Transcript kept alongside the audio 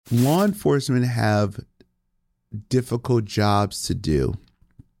law enforcement have difficult jobs to do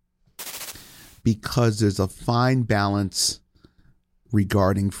because there's a fine balance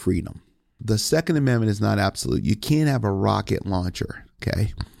regarding freedom. The Second Amendment is not absolute. You can't have a rocket launcher,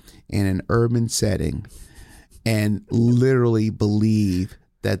 okay, in an urban setting and literally believe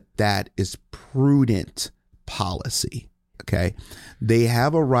that that is prudent policy, okay? They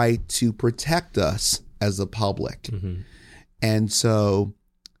have a right to protect us as a public. Mm-hmm. And so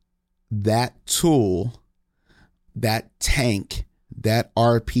that tool, that tank, that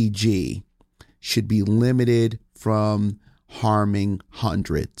RPG should be limited from harming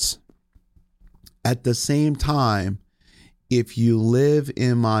hundreds. At the same time, if you live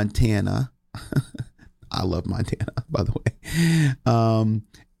in Montana, I love Montana, by the way,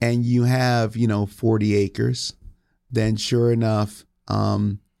 and you have, 40 acres, then sure enough,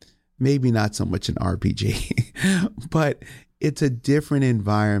 maybe not so much an RPG, but it's a different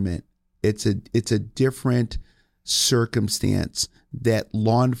environment. It's a different circumstance that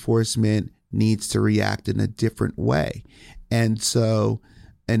law enforcement needs to react in a different way. And so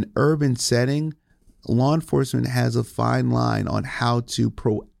an urban setting, law enforcement has a fine line on how to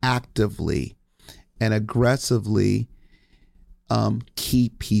proactively and aggressively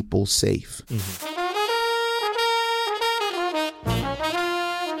keep people safe. Mm-hmm.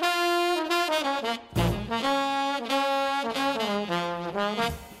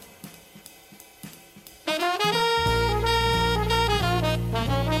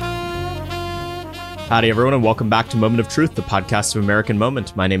 Howdy, everyone, and welcome back to Moment of Truth, the podcast of American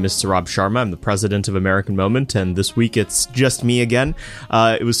Moment. My name is Saurabh Sharma. I'm the president of American Moment, and this week it's just me again.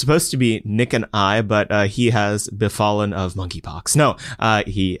 It was supposed to be Nick and I, but he has befallen of monkeypox. No,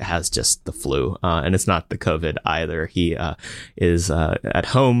 he has just the flu, and it's not the COVID either. He is at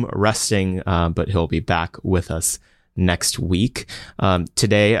home resting, but he'll be back with us next week.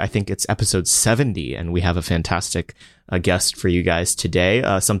 Today, I think it's episode 70, and we have a fantastic guest for you guys today,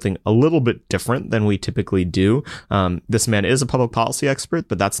 something a little bit different than we typically do. This man is a public policy expert,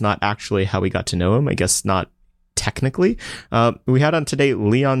 but that's not actually how we got to know him. I guess not technically. We had on today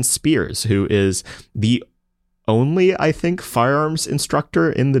Leon Spears, who is the only, I think, firearms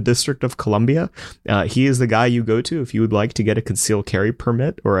instructor in the District of Columbia. He is the guy you go to if you would like to get a concealed carry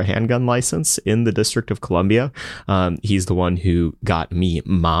permit or a handgun license in the District of Columbia. He's the one who got me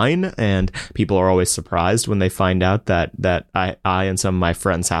mine, and people are always surprised when they find out that I and some of my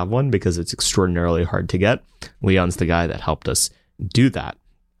friends have one, because it's extraordinarily hard to get. Leon's the guy that helped us do that.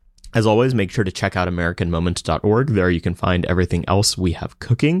 As always, make sure to check out AmericanMoment.org. There you can find everything else we have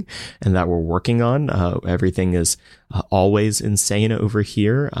cooking and that we're working on. Everything is always insane over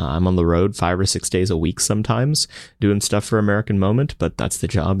here. I'm on the road 5 or 6 days a week sometimes doing stuff for American Moment, but that's the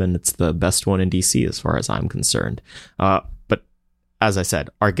job, and it's the best one in DC as far as I'm concerned. But as I said,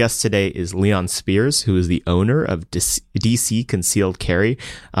 our guest today is Leon Spears, who is the owner of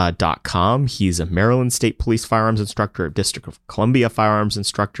DCConcealedCarry.com. He's a Maryland State Police firearms instructor, a District of Columbia firearms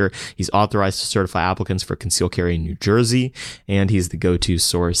instructor. He's authorized to certify applicants for concealed carry in New Jersey, and he's the go-to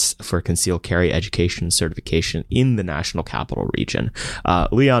source for concealed carry education and certification in the National Capital Region.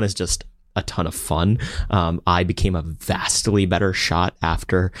 Leon is just a ton of fun. I became a vastly better shot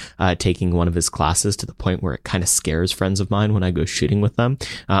after taking one of his classes, to the point where it kind of scares friends of mine when I go shooting with them.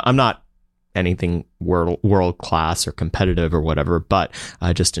 I'm not anything world class or competitive or whatever, but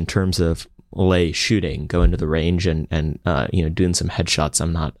just in terms of lay shooting, going to the range and doing some headshots,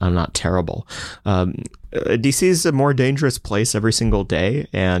 I'm not terrible. DC is a more dangerous place every single day,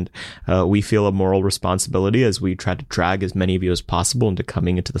 and we feel a moral responsibility as we try to drag as many of you as possible into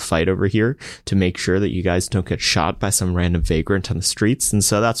coming into the fight over here to make sure that you guys don't get shot by some random vagrant on the streets. And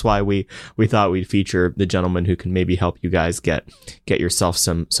so that's why we thought we'd feature the gentleman who can maybe help you guys get yourself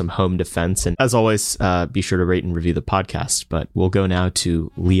some home defense. And as always, be sure to rate and review the podcast. But we'll go now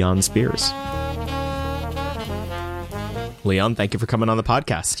to Leon Spears. Leon, thank you for coming on the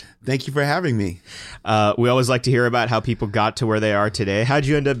podcast. Thank you for having me. We always like to hear about how people got to where they are today. How'd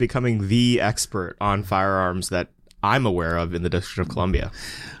you end up becoming the expert on firearms that I'm aware of in the District of Columbia?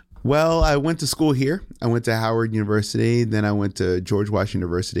 Well, I went to school here. I went to Howard University, then I went to George Washington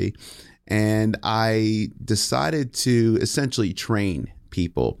University, and I decided to essentially train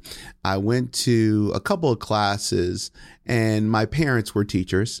people. I went to a couple of classes, and my parents were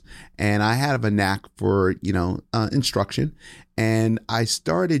teachers, and I had a knack for, instruction. And I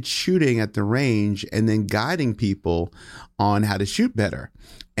started shooting at the range and then guiding people on how to shoot better.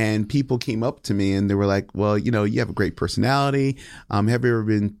 And people came up to me and they were like, well, you have a great personality. Have you ever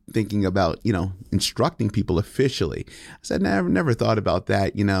been thinking about, instructing people officially? I said, never thought about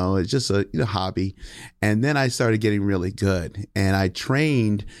that. It's just a hobby. And then I started getting really good. And I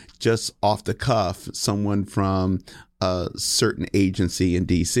trained just off the cuff someone from a certain agency in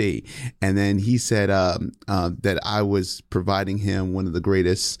DC. And then he said that I was providing him one of the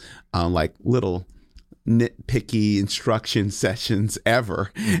greatest little nitpicky instruction sessions ever.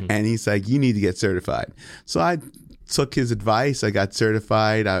 Mm-hmm. And he's like, you need to get certified. So I took his advice. I got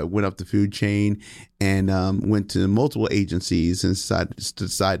certified. I went up the food chain and went to multiple agencies and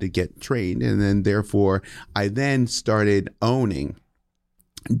decided to get trained. And then therefore I then started owning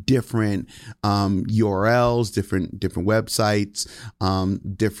different URLs, different websites,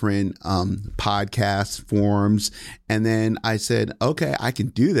 different podcast forums. And then I said, okay, I can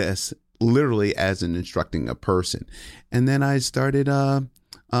do this literally as an instructing a person. And then I started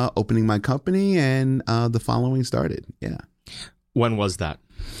opening my company and the following started. Yeah. When was that?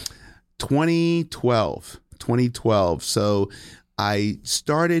 2012. So I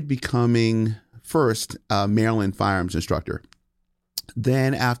started becoming first a Maryland firearms instructor.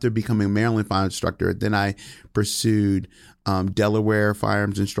 Then after becoming a Maryland firearms instructor, then I pursued Delaware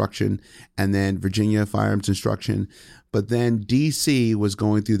firearms instruction and then Virginia firearms instruction. But then DC was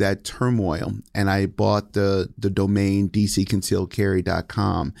going through that turmoil and I bought the domain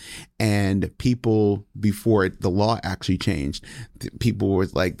dcconcealedcarry.com, and people before the law actually changed, people were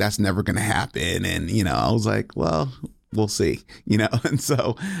like, that's never going to happen. And, I was like, well, we'll see, and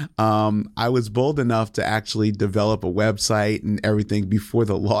so I was bold enough to actually develop a website and everything before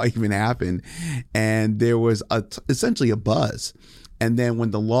the law even happened. And there was essentially a buzz. And then when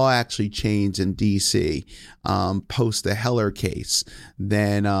the law actually changed in DC, post the Heller case,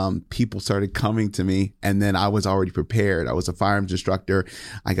 then people started coming to me, and then I was already prepared. I was a firearms instructor.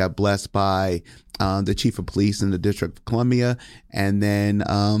 I got blessed by the chief of police in the District of Columbia, and then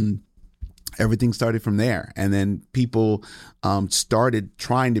everything started from there. And then people started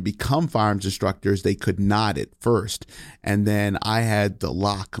trying to become firearms instructors. They could not at first. And then I had the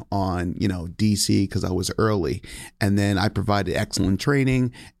lock on, DC because I was early. And then I provided excellent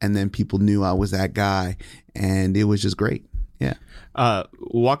training. And then people knew I was that guy. And it was just great. Yeah.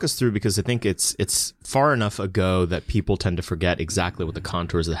 Walk us through, because I think it's far enough ago that people tend to forget exactly what the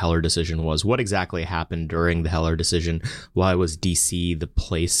contours of the Heller decision was. What exactly happened during the Heller decision? Why was DC the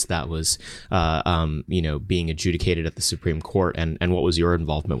place that was, being adjudicated at the Supreme Court? And what was your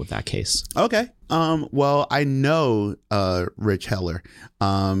involvement with that case? Okay. Well, I know Rich Heller.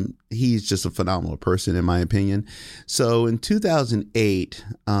 He's just a phenomenal person, in my opinion. So in 2008,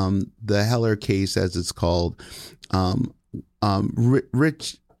 the Heller case, as it's called,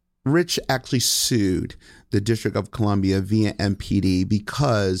 Rich actually sued the District of Columbia via MPD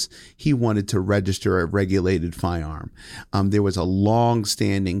because he wanted to register a regulated firearm. There was a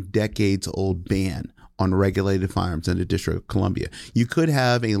long-standing, decades-old ban on regulated firearms in the District of Columbia. You could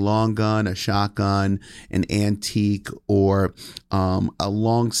have a long gun, a shotgun, an antique, or a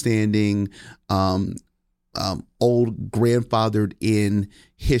long-standing old grandfathered in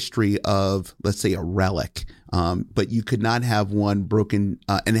history of, let's say, a relic. But you could not have one broken,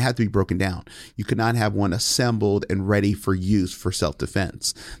 and it had to be broken down. You could not have one assembled and ready for use for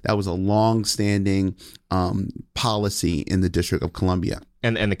self-defense. That was a long-standing policy in the District of Columbia.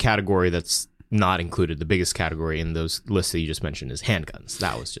 And the category that's not included, the biggest category in those lists that you just mentioned, is handguns.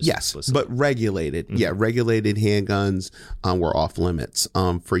 That was just explicit. But regulated. Mm-hmm. Yeah, regulated handguns were off limits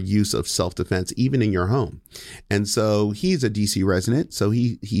for use of self-defense, even in your home. And so he's a DC resident, so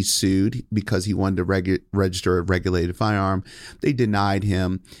he sued because he wanted to register a regulated firearm. They denied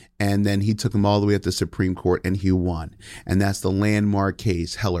him, and then he took him all the way up to the Supreme Court, and he won. And that's the landmark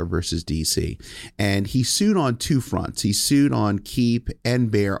case, Heller versus DC. And he sued on two fronts. He sued on keep and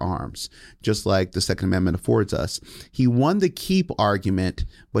bear arms, just like the Second Amendment affords us. He won the keep argument,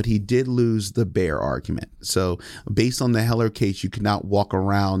 but he did lose the bear argument. So based on the Heller case, you could not walk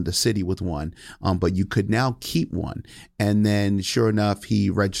around the city with one, but you could now keep one. And then sure enough, he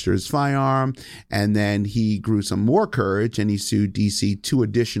registered his firearm, and then he grew some more courage and he sued DC 2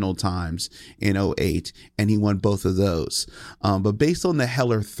 additional times in 2008, and he won both of those. But based on the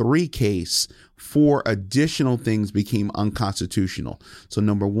Heller 3 case, 4 additional things became unconstitutional. So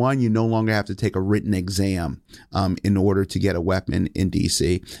number 1, you no longer have to take a written exam in order to get a weapon in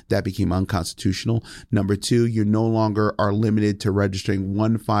DC. That became unconstitutional. Number 2, you no longer are limited to registering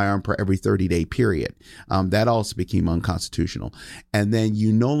 1 firearm per every 30-day period. That also became unconstitutional. And then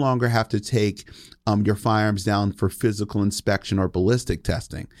you no longer have to take your firearms down for physical inspection or ballistic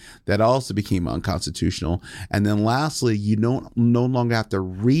testing. That also became unconstitutional. And then lastly, you no longer have to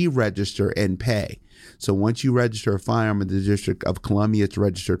re-register and pay. So once you register a firearm in the District of Columbia, it's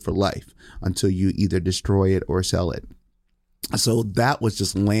registered for life until you either destroy it or sell it. So that was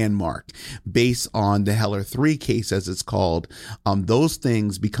just landmark based on the Heller 3 case, as it's called. Those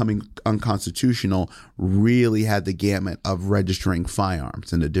things becoming unconstitutional really had the gamut of registering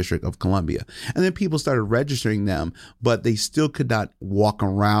firearms in the District of Columbia. And then people started registering them, but they still could not walk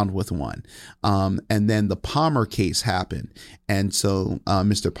around with one. And then the Palmer case happened. And so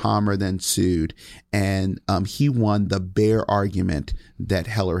Mr. Palmer then sued, and he won the bare argument that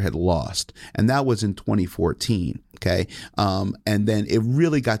Heller had lost. And that was in 2014. Okay. And then it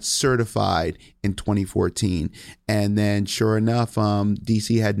really got certified in 2014. And then sure enough,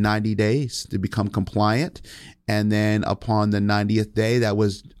 DC had 90 days to become compliant. And then upon the 90th day, that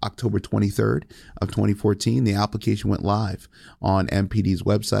was October 23rd of 2014, the application went live on MPD's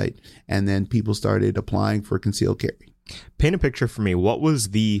website. And then people started applying for concealed carry. Paint a picture for me. What was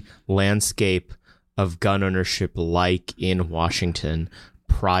the landscape of gun ownership like in Washington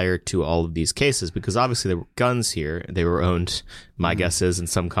prior to all of these cases? Because obviously there were guns here. They were owned, my guess is, in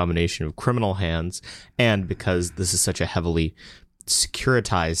some combination of criminal hands. And because this is such a heavily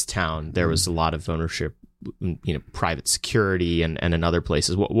securitized town, there was a lot of ownership, private security and in other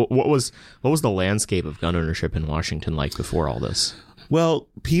places. What was the landscape of gun ownership in Washington like before all this? Well,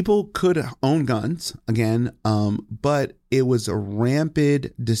 people could own guns again, but it was a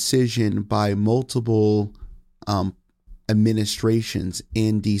rampant decision by multiple administrations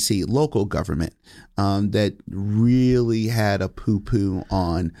in DC, local government, that really had a poo-poo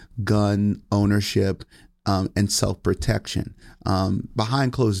on gun ownership and self-protection.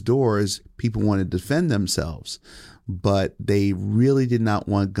 Behind closed doors, people wanted to defend themselves, but they really did not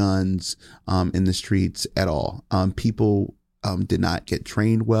want guns in the streets at all. People did not get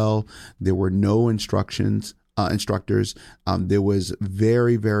trained well. There were no instructors. There was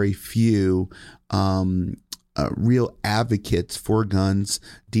very, very few real advocates for guns.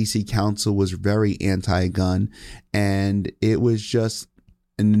 DC Council was very anti-gun, and it was just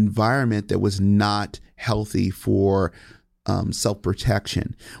an environment that was not healthy for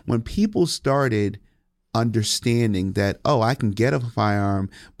self-protection. When people started understanding that, I can get a firearm,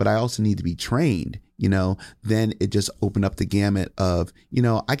 but I also need to be trained, then it just opened up the gamut of,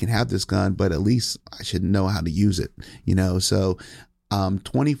 I can have this gun, but at least I should know how to use it, So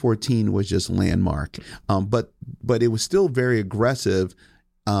 2014 was just landmark, but it was still very aggressive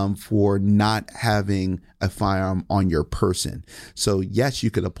for not having a firearm on your person. So yes,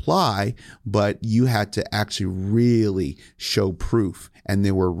 you could apply, but you had to actually really show proof. And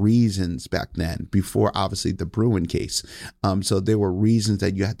there were reasons back then, before obviously the Bruen case. So there were reasons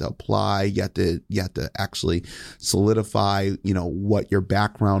that you had to apply. You had to actually solidify, what your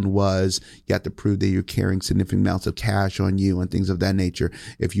background was. You had to prove that you're carrying significant amounts of cash on you and things of that nature.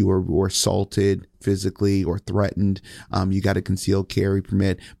 If you were assaulted physically or threatened, you got a concealed carry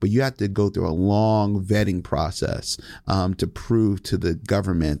permit, but you have to go through a long vetting process to prove to the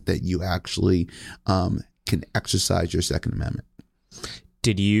government that you actually can exercise your Second Amendment.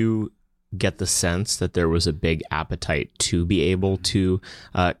 Did you get the sense that there was a big appetite to be able to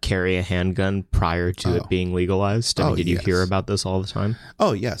carry a handgun prior to it being legalized? Did you hear about this all the time?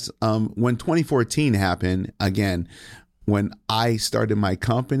 Oh, yes. When 2014 happened, again, when I started my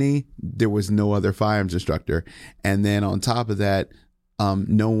company, there was no other firearms instructor. And then on top of that,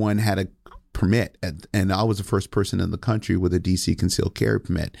 no one had a permit. And I was the first person in the country with a DC concealed carry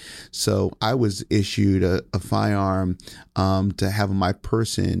permit. So I was issued a firearm to have on my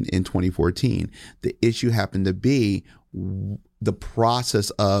person in 2014. The issue happened to be the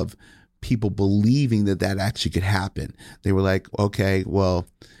process of people believing that actually could happen. They were like, okay, well,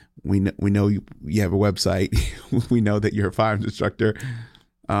 we know you have a website. We know that you're a firearms instructor,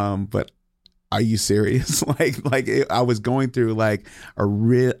 but are you serious? I was going through like a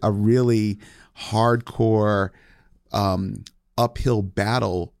really hardcore uphill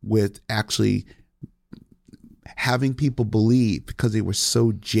battle with actually having people believe, because they were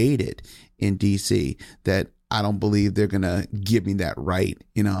so jaded in DC, that I don't believe they're gonna give me that right.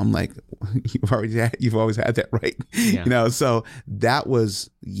 I'm like, you've always had that right. Yeah. So that was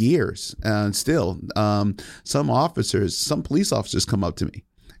years. Still, some police officers come up to me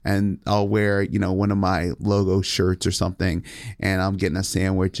and I'll wear, one of my logo shirts or something, and I'm getting a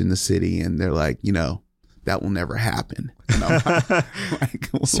sandwich in the city, and they're like, that will never happen. And I'm like,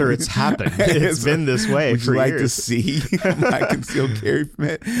 sir, it's happened. It's been this way would for you like years. to see my concealed carry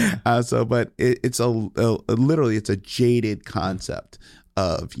permit? But it's literally it's a jaded concept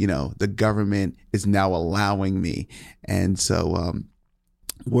of, the government is now allowing me. And so,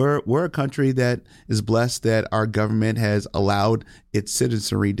 we're a country that is blessed that our government has allowed its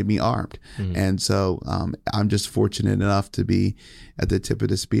citizenry to be armed. Mm-hmm. And so I'm just fortunate enough to be at the tip of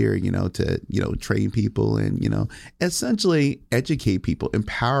the spear, to train people and, essentially educate people,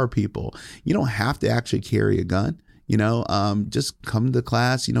 empower people. You don't have to actually carry a gun. Just come to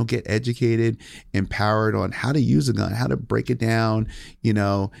class, get educated, empowered on how to use a gun, how to break it down.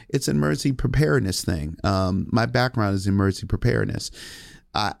 It's an emergency preparedness thing. My background is emergency preparedness.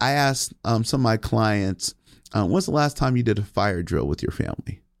 I asked some of my clients, when's the last time you did a fire drill with your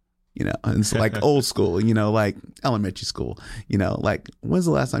family? And it's like old school, like elementary school, like when's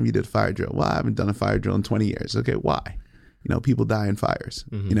the last time you did a fire drill? Well, I haven't done a fire drill in 20 years. Okay, why? People die in fires.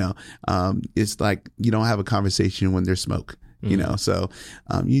 Mm-hmm. It's like you don't have a conversation when there's smoke. Mm-hmm. So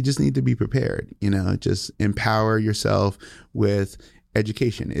you just need to be prepared. Just empower yourself with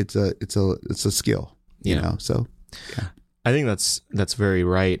education. It's a skill. So yeah. I think that's very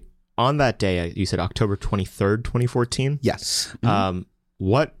right. On that day, you said October 23rd, 2014. Yes. Mm-hmm.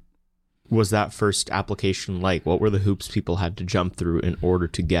 What was that first application like? What were the hoops people had to jump through in order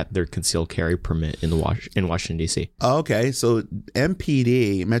to get their concealed carry permit in Washington, D.C.? Okay, so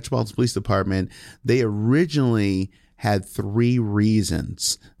MPD, Metropolitan Police Department, they originally had 3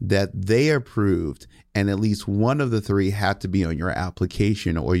 reasons that they approved, and at least one of the 3 had to be on your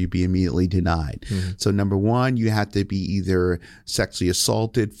application or you'd be immediately denied. Mm-hmm. So number 1, you had to be either sexually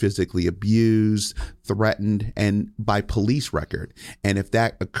assaulted, physically abused, threatened, and by police record. And if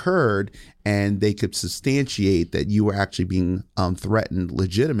that occurred and they could substantiate that you were actually being threatened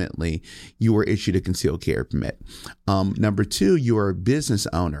legitimately, you were issued a concealed carry permit. Number 2, you are a business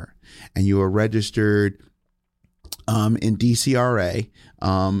owner and you are registered in DCRA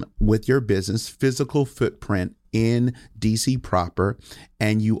with your business, physical footprint in DC proper,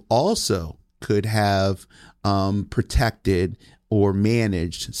 and you also could have protected or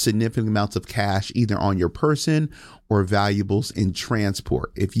managed significant amounts of cash either on your person or valuables in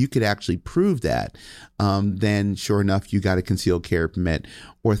transport. If you could actually prove that, then sure enough, you got a concealed carry permit.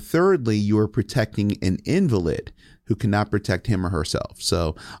 Or thirdly, you are protecting an invalid who cannot protect him or herself.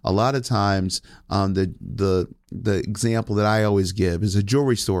 So a lot of times, the example that I always give is a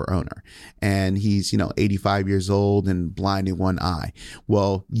jewelry store owner, and he's 85 years old and blind in one eye.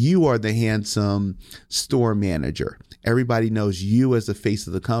 Well, you are the handsome store manager. Everybody knows you as the face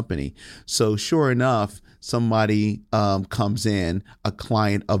of the company. So sure enough, somebody comes in, a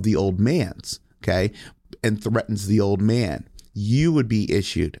client of the old man's, okay, and threatens the old man. You would be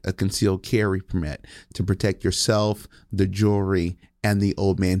issued a concealed carry permit to protect yourself, the jewelry, and the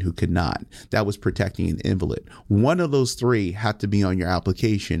old man who could not. That was protecting an invalid. One of those 3 had to be on your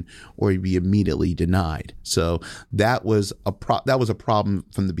application or you'd be immediately denied. So that was a problem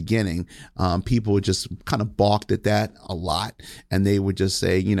from the beginning. People just kind of balked at that a lot, and they would just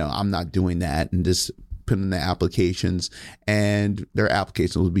say, I'm not doing that, and just put in the applications, and their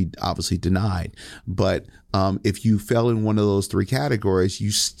applications would be obviously denied. But if you fell in one of those 3 categories,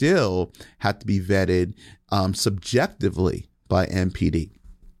 you still have to be vetted subjectively by MPD.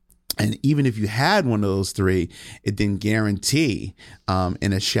 And even if you had one of those 3, it didn't guarantee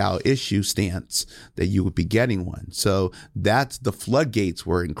in a shall issue stance that you would be getting one. So that's the floodgates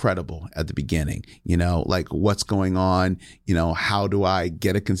were incredible at the beginning, like what's going on, how do I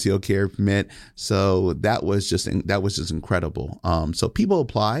get a concealed carry permit? So that was just incredible. So people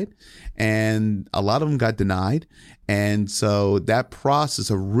applied and a lot of them got denied. And so that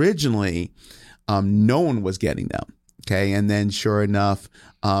process originally, no one was getting them. Okay. And then sure enough,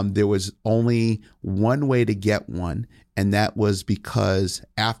 there was only one way to get one. And that was because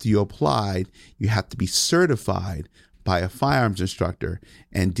after you applied, you have to be certified by a firearms instructor,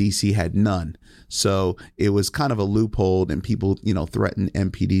 and DC had none. So it was kind of a loophole, and people, threatened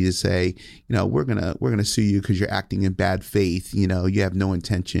MPD to say, we're going to sue you because you're acting in bad faith. You have no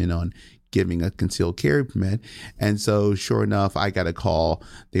intention on giving a concealed carry permit. And so sure enough, I got a call.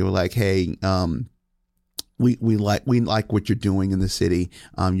 They were like, hey, we like what you're doing in the city.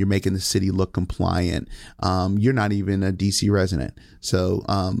 You're making the city look compliant. You're not even a DC resident. So,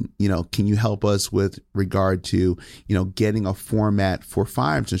 can you help us with regard to, getting a format for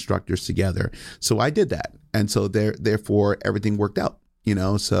firearms instructors together? So I did that. And so therefore everything worked out.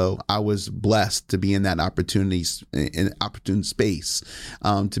 So I was blessed to be in that opportunity, in opportune space,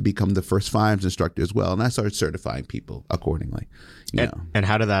 to become the first firearms instructor as well. And I started certifying people accordingly. And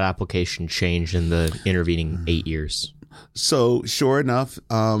how did that application change in the intervening 8 years? So sure enough,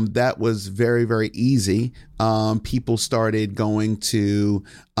 that was very, very easy. People started going to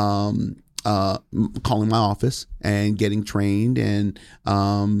calling my office and getting trained, and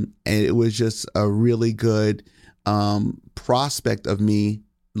it was just a really good prospect of me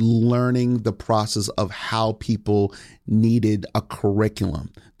learning the process of how people needed a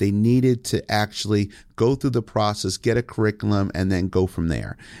curriculum. They needed to actually go through the process, get a curriculum, and then go from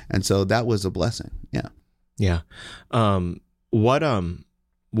there. And so that was a blessing. Yeah. Yeah. What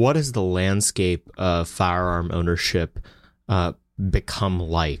has the landscape of firearm ownership become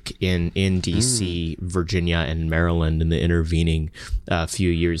like in DC, Virginia, and Maryland in the intervening few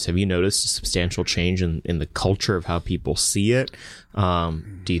years? Have you noticed a substantial change in the culture of how people see it?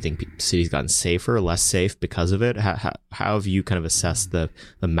 Do you think the city's gotten safer, less safe because of it? How have you kind of assessed the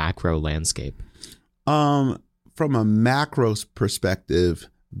macro landscape? From a macro perspective,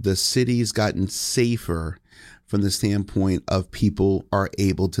 the city's gotten safer from the standpoint of people are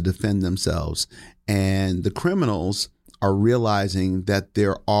able to defend themselves, and the criminals are realizing that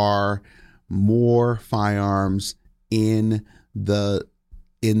there are more firearms in the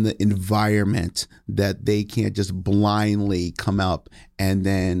environment, that they can't just blindly come up and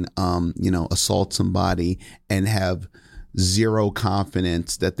then assault somebody and have zero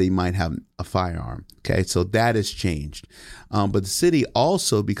confidence that they might have a firearm. Okay, so that has changed. But the city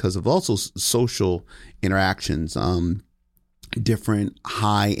also, because of also social interactions, different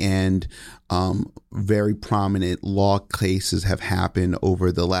high-end, very prominent law cases have happened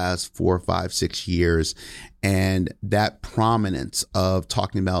over the last 4, 5, 6 years. And that prominence of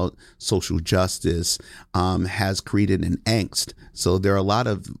talking about social justice has created an angst. So there are a lot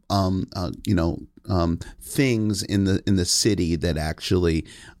of, things in the city that actually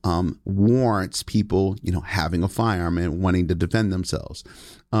warrants people, having a firearm and wanting to defend themselves.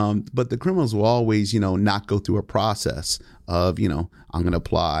 But the criminals will always, not go through a process of, I'm going to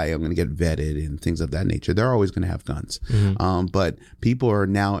apply, I'm going to get vetted and things of that nature. They're always going to have guns. Mm-hmm. But people are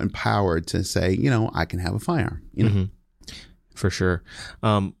now empowered to say, I can have a firearm. Mm-hmm. For sure.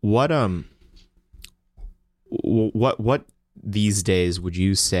 What these days would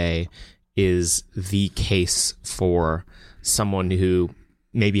you say is the case for someone who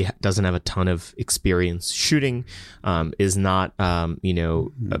maybe doesn't have a ton of experience shooting, is not,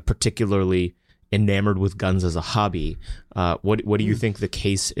 particularly enamored with guns as a hobby? What do you think the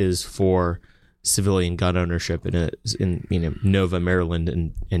case is for civilian gun ownership in Nova, Maryland,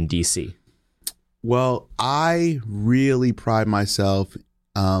 and DC? Well, I really pride myself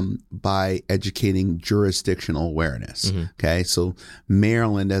by educating jurisdictional awareness. Mm-hmm. Okay, so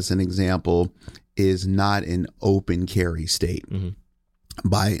Maryland, as an example, is not an open carry state. Mm-hmm.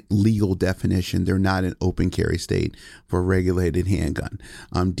 By legal definition, they're not an open carry state for a regulated handgun.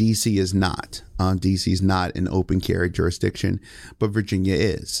 DC is not. DC is not an open carry jurisdiction, but Virginia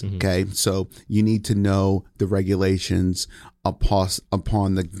is. Mm-hmm. Okay, so you need to know the regulations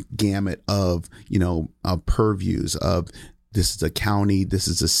upon the gamut of purviews of, this is a county, this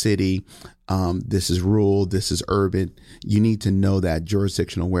is a city, this is rural, this is urban. You need to know that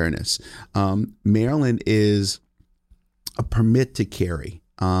jurisdictional awareness. Maryland is a permit to carry.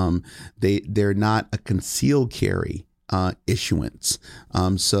 They're not a concealed carry issuance.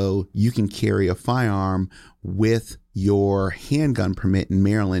 So you can carry a firearm with your handgun permit in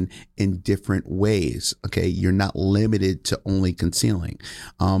Maryland in different ways. Okay, you're not limited to only concealing.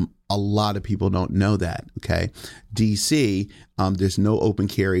 A lot of people don't know that. Okay, DC, there's no open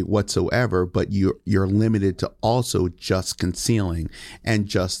carry whatsoever, but you're limited to also just concealing and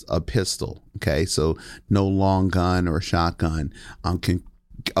just a pistol. Okay, so no long gun or shotgun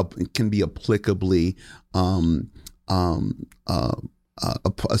can be applicably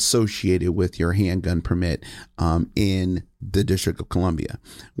associated with your handgun permit in the District of Columbia.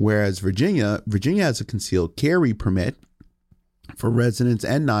 Whereas Virginia has a concealed carry permit for residents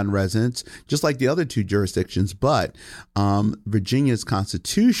and non-residents, just like the other two jurisdictions. But Virginia's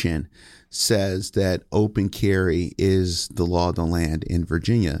Constitution says that open carry is the law of the land in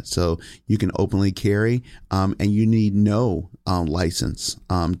Virginia. So you can openly carry, and you need no license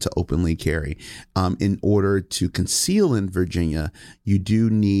to openly carry. In order to conceal in Virginia, you do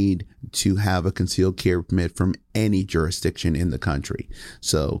need to have a concealed carry permit from any jurisdiction in the country.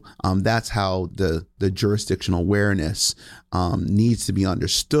 So that's how the jurisdictional awareness needs to be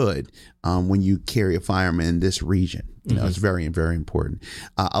understood when you carry a firearm in this region. It's very, very important.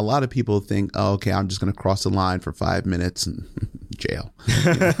 A lot of people think, oh, okay, I'm just going to cross the line for 5 minutes and jail.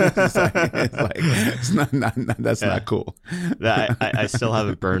 It's not that's not cool. I still have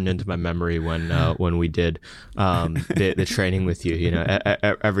it burned into my memory when we did the training with you. You know,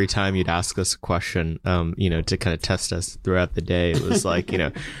 every time you'd ask us a question, you know, to kind of test us throughout the day, it was like, you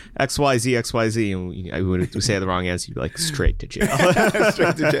know, XYZ, and when we say the wrong answer, you'd be like, straight to jail.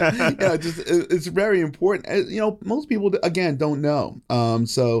 Straight to jail. Yeah, it's very important. You know, most people again don't know.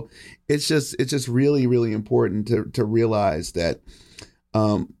 So it's just really, really important to realize that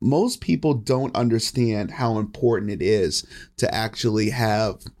most people don't understand how important it is to actually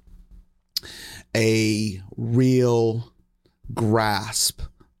have a real grasp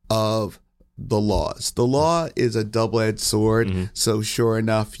of the laws. The law is a double-edged sword. Mm-hmm. So sure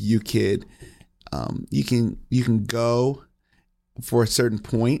enough, you can go for a certain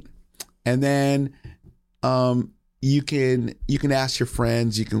point, and then you can ask your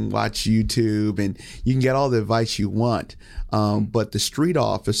friends, you can watch YouTube, and you can get all the advice you want. But the street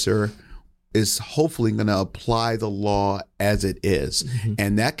officer is hopefully going to apply the law as it is. Mm-hmm.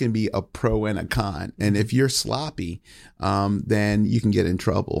 And that can be a pro and a con. And if you're sloppy, then you can get in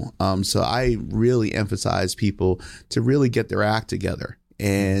trouble. So I really emphasize people to really get their act together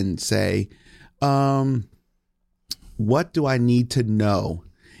and say, what do I need to know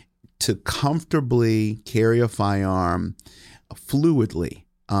to comfortably carry a firearm fluidly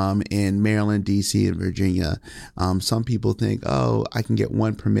in Maryland, D.C., and Virginia? Some people think, oh, I can get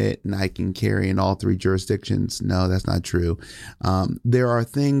one permit and I can carry in all three jurisdictions. No, that's not true. There are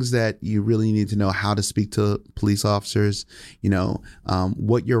things that you really need to know: how to speak to police officers, you know,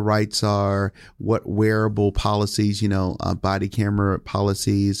 what your rights are, what wearable policies, you know, body camera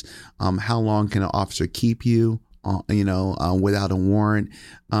policies, how long can an officer keep you, without a warrant.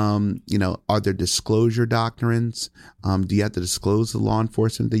 Are there disclosure doctrines? Do you have to disclose to law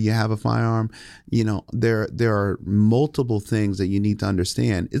enforcement that you have a firearm? You know, there are multiple things that you need to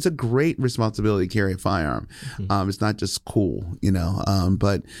understand. It's a great responsibility to carry a firearm. Mm-hmm. It's not just cool,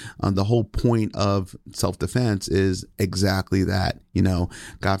 but the whole point of self-defense is exactly that. You know,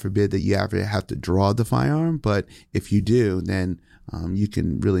 God forbid that you ever have to draw the firearm, but if you do, then you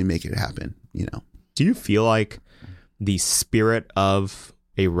can really make it happen, you know. Do you feel like the spirit of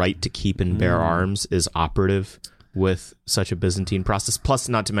a right to keep and bear arms is operative with such a Byzantine process? Plus,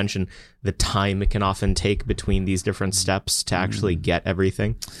 not to mention the time it can often take between these different steps to actually get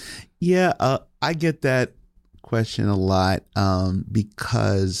everything. Yeah, I get that question a lot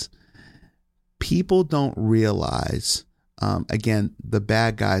because people don't realize, again, the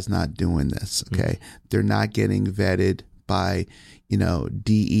bad guy's not doing this, okay? Mm-hmm. They're not getting vetted by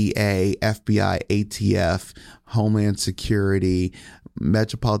DEA, FBI, ATF, Homeland Security,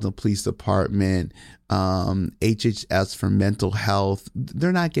 Metropolitan Police Department, HHS for mental health.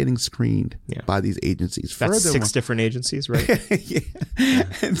 They're not getting screened by these agencies. That's 6 different agencies, right? Yeah.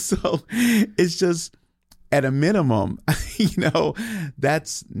 And so it's just, at a minimum,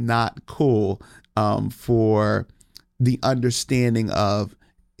 that's not cool for the understanding of,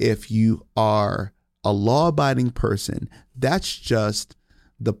 if you are a law-abiding person, that's just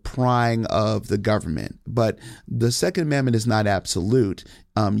the prying of the government. But the Second Amendment is not absolute.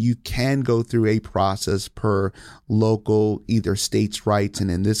 You can go through a process per local, either states' rights,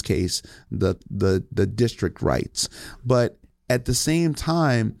 and in this case, the district rights. But at the same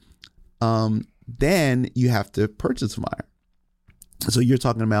time, then you have to purchase a firearm. So you're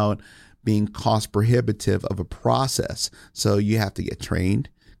talking about being cost prohibitive of a process. So you have to get trained.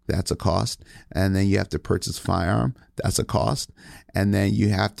 That's a cost. And then you have to purchase a firearm. That's a cost. And then you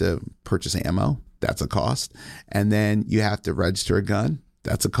have to purchase ammo. That's a cost. And then you have to register a gun.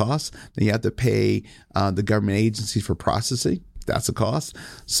 That's a cost. Then you have to pay the government agencies for processing. That's a cost.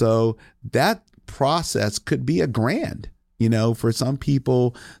 So that process could be $1,000, for some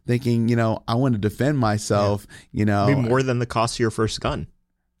people thinking, I want to defend myself, Maybe more than the cost of your first gun.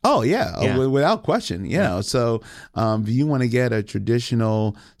 Oh, yeah. Without question. So if you want to get a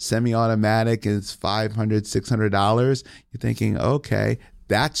traditional semi-automatic, it's $500, $600. You're thinking, okay,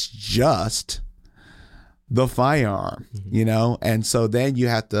 that's just the firearm, and so then you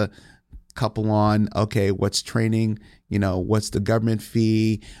have to couple on, okay, what's training, what's the government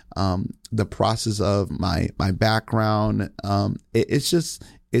fee, the process of my background.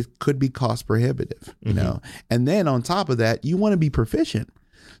 It could be cost prohibitive, and then on top of that, you want to be proficient.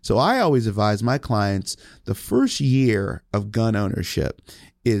 So I always advise my clients, the first year of gun ownership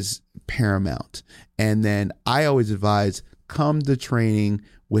is paramount. And then I always advise, come to training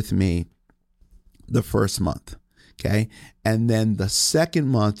with me the first month. Okay. And then the second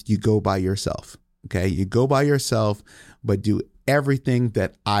month, you go by yourself. Okay. You go by yourself, but do everything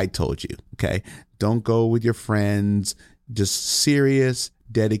that I told you. Okay. Don't go with your friends. just serious,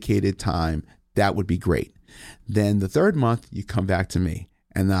 dedicated time, that would be great. Then the third month, you come back to me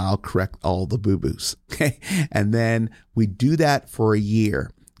and then I'll correct all the boo-boos. Okay. And then we do that for a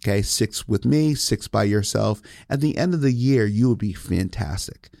year. Okay. 6 with me, 6 by yourself. At the end of the year, you will be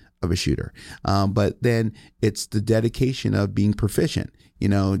fantastic of a shooter. But then it's the dedication of being proficient.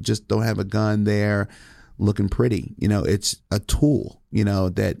 Just don't have a gun there looking pretty. It's a tool,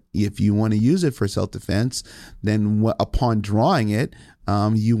 that if you want to use it for self-defense, then upon drawing it,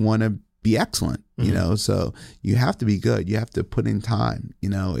 you want to be excellent, so you have to be good. You have to put in time.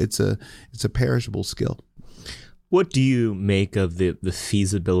 It's a perishable skill. What do you make of the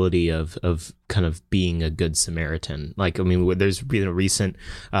feasibility of kind of being a good Samaritan? There's been a recent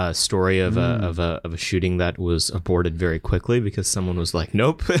story of a shooting that was aborted very quickly because someone was like,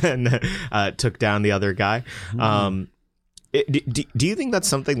 nope, and took down the other guy. Do you think that's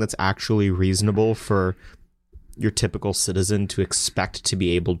something that's actually reasonable for your typical citizen to expect to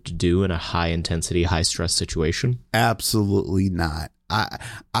be able to do in a high intensity, high stress situation? Absolutely not.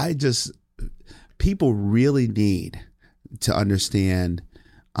 People really need to understand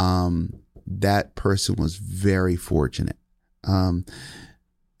that person was very fortunate.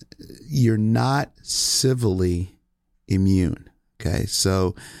 You're not civilly immune. Okay.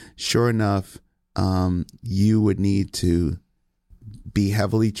 So sure enough, you would need to be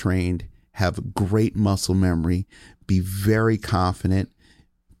heavily trained, have great muscle memory, be very confident,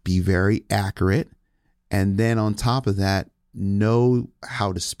 be very accurate. And then on top of that, know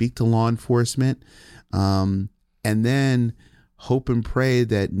how to speak to law enforcement, and then hope and pray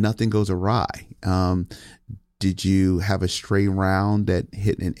that nothing goes awry. Did you have a stray round that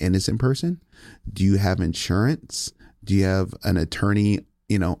hit an innocent person? Do you have insurance? Do you have an attorney,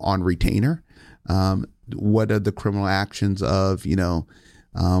 on retainer? What are the criminal actions of,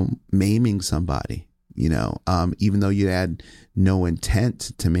 maiming somebody? Even though you had no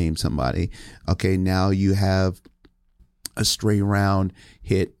intent to maim somebody, okay, now you have a stray round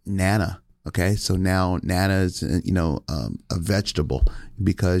hit Nana. Okay. So now Nana is, a vegetable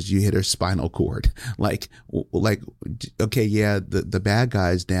because you hit her spinal cord. Okay. Yeah. The bad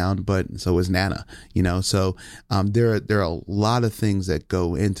guy's down, but so is Nana, so, there are a lot of things that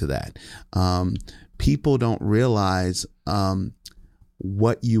go into that. People don't realize,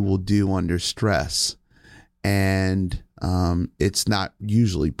 what you will do under stress, and, it's not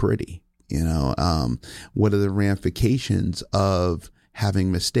usually pretty. What are the ramifications of having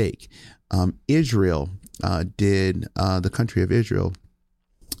a mistake? Israel the country of Israel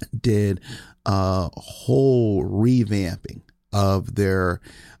did a whole revamping of their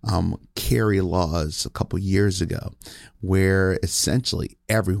carry laws a couple years ago, where essentially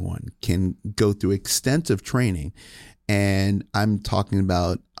everyone can go through extensive training. And I'm talking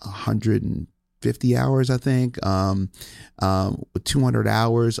about 150 hours, I think, 200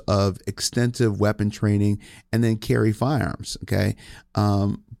 hours of extensive weapon training, and then carry firearms. Okay.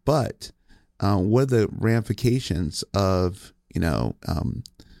 But what are the ramifications of,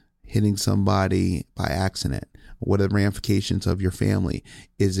 hitting somebody by accident? What are the ramifications of your family?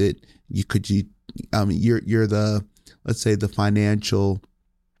 Is it, you're the, let's say, the financial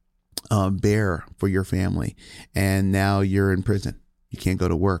bearer for your family, and now you're in prison. You can't go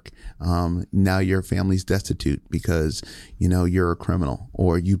to work. Now your family's destitute because, you're a criminal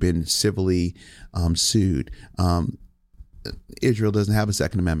or you've been civilly sued. Israel doesn't have a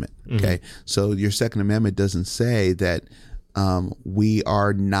Second Amendment. Okay. Mm-hmm. So your Second Amendment doesn't say that we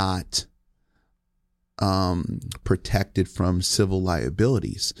are not protected from civil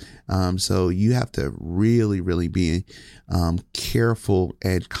liabilities. So you have to really, really be careful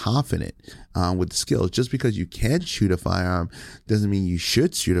and confident with the skills. Just because you can shoot a firearm doesn't mean you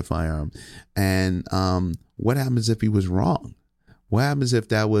should shoot a firearm. And what happens if he was wrong? What happens if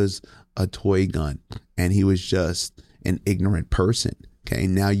that was a toy gun and he was just an ignorant person? Okay,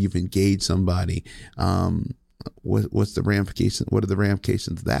 now you've engaged somebody. What's the ramification? What are the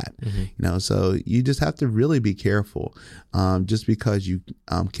ramifications of that? Mm-hmm. So you just have to really be careful. Just because you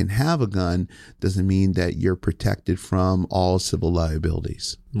can have a gun doesn't mean that you're protected from all civil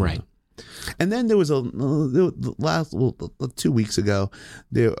liabilities. Right. And then there was last 2 weeks ago,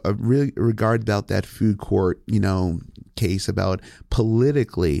 there really regard about that food court, case about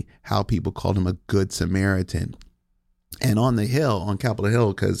politically how people called him a good Samaritan. And on the Hill, on Capitol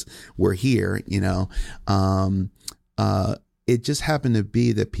Hill, because we're here, it just happened to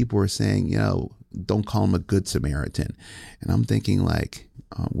be that people were saying, don't call him a good Samaritan. And I'm thinking what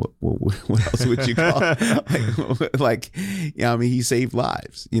else would you call him? He saved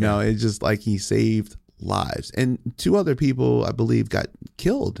lives, it's just like he saved lives. And 2 other people, I believe, got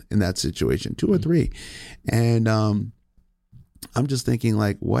killed in that situation, 2 or 3. And I'm just thinking,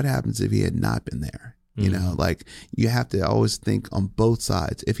 like, what happens if he had not been there? You know, like, you have to always think on both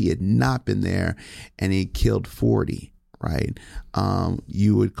sides. If he had not been there and he killed 40, right?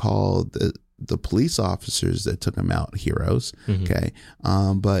 You would call the police officers that took him out heroes. Okay.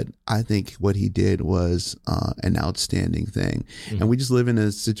 But I think what he did was an outstanding thing. And we just live in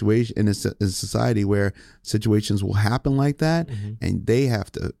a situation, in a society where situations will happen like that. And they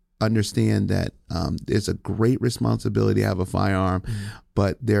have to understand that there's a great responsibility to have a firearm,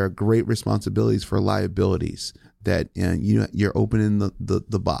 but there are great responsibilities for liabilities that you're opening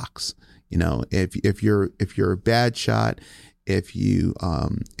the box. You know, if you're a bad shot, if you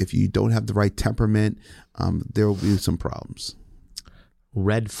don't have the right temperament, there will be some problems.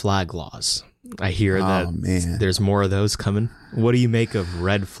 Red flag laws. I hear that there's more of those coming. What do you make of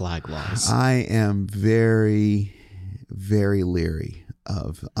red flag laws? I am very, very leery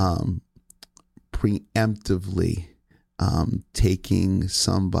of preemptively taking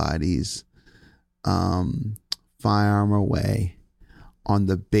somebody's firearm away on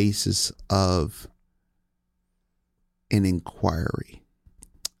the basis of an inquiry.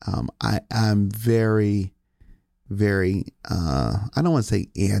 I'm very, very, I don't want to say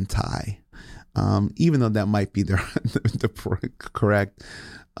anti, even though that might be the correct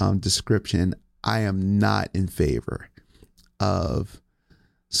description. I am not in favor of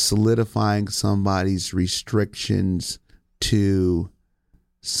solidifying somebody's restrictions to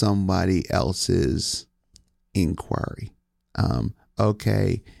somebody else's inquiry.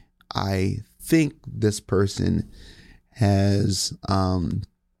 Okay, I think this person has a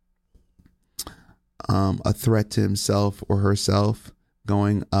threat to himself or herself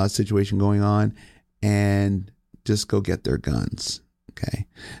situation going on, and just go get their guns. Okay,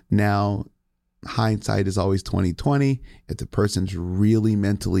 now hindsight is always 20/20. If the person's really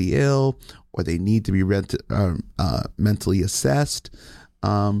mentally ill or they need to be mentally assessed,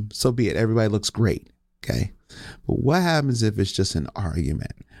 so be it. Everybody looks great. Okay, but what happens if it's just an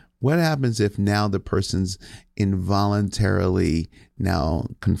argument? What happens if now the person's involuntarily now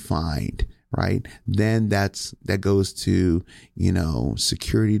confined, right? Then that goes to,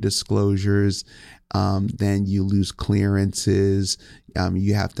 security disclosures. Then you lose clearances.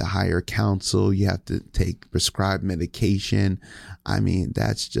 You have to hire counsel. You have to take prescribed medication. I mean,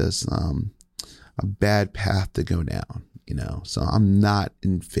 that's just a bad path to go down, So I'm not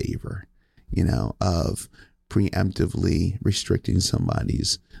in favor, of preemptively restricting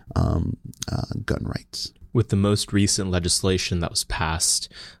somebody's gun rights. With the most recent legislation that was passed,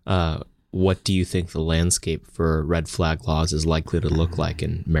 what do you think the landscape for red flag laws is likely to look like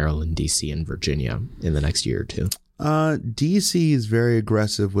in Maryland, D.C., and Virginia in the next year or two? D.C. is very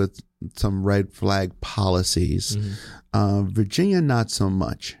aggressive with some red flag policies. Virginia, not so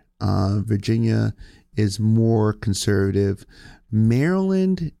much. Virginia is more conservative.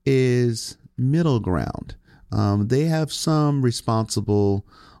 Maryland is middle ground. They have some responsible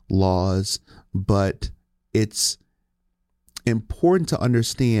laws, but it's important to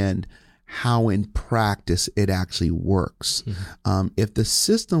understand how in practice it actually works. If the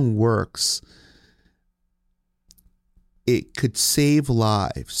system works, it could save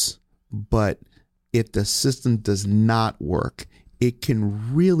lives, but if the system does not work, it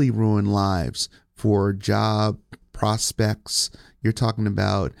can really ruin lives for job prospects. You're talking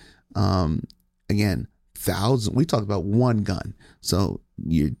about, again, thousands. We talk about one gun. So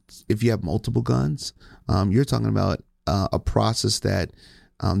if you have multiple guns, you're talking about a process that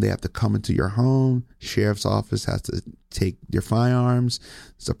they have to come into your home. Sheriff's office has to take your firearms.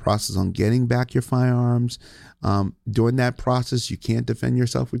 It's a process on getting back your firearms. During that process, you can't defend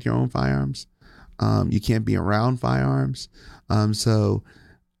yourself with your own firearms. You can't be around firearms. So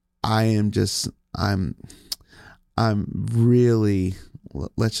I'm really,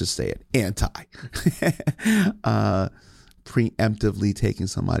 let's just say it, anti preemptively taking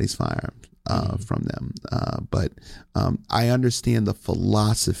somebody's firearms from them. But I understand the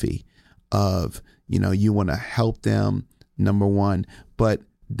philosophy of, you want to help them, number one, but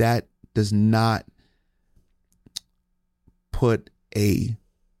that does not put a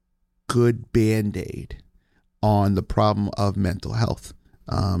good Band-Aid on the problem of mental health.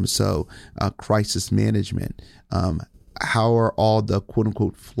 So crisis management, how are all the quote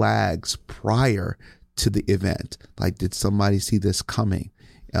unquote flags prior to the event? Like, did somebody see this coming?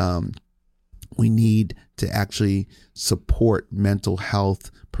 We need to actually support mental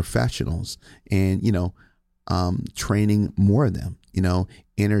health professionals and, training more of them,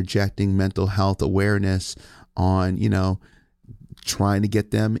 interjecting mental health awareness on, trying to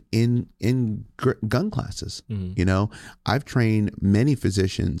get them in gun classes. You know, I've trained many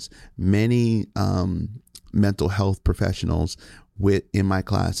physicians, many mental health professionals in my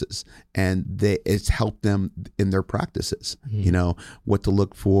classes, and it's helped them in their practices. You know, what to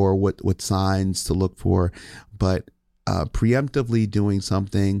look for, what signs to look for, but preemptively doing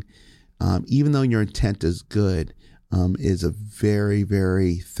something, even though your intent is good, is a very,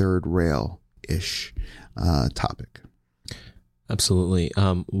 very third rail-ish topic. Absolutely.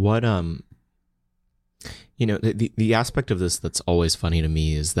 The aspect of this that's always funny to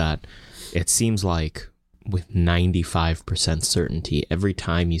me is that it seems like with 95% certainty, every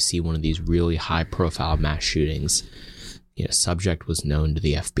time you see one of these really high profile mass shootings, subject was known to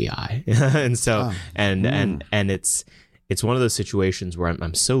the FBI. And so, and it's one of those situations where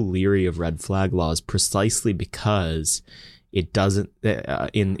I'm so leery of red flag laws precisely because it doesn't,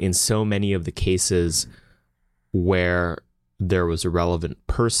 in so many of the cases where there was a relevant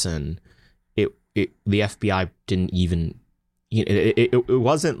person, the FBI didn't even, it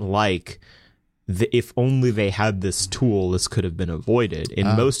wasn't like if only they had this tool, this could have been avoided. In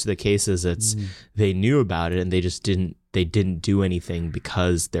most of the cases, it's they knew about it and they just didn't do anything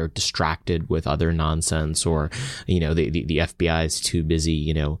because they're distracted with other nonsense, or the FBI is too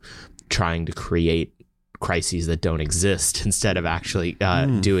busy trying to create crises that don't exist instead of actually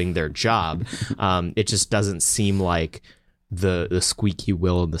doing their job. It just doesn't seem like the squeaky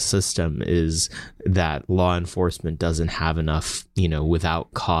wheel in the system is that law enforcement doesn't have enough,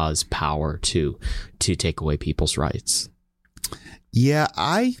 without cause power to take away people's rights. Yeah,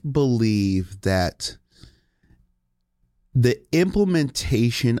 I believe that the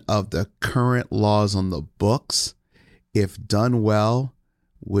implementation of the current laws on the books, if done well,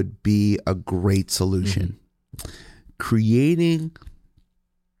 would be a great solution. Creating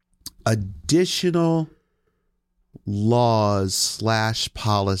additional laws /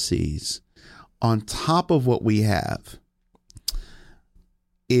 policies on top of what we have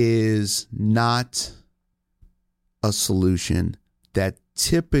is not a solution that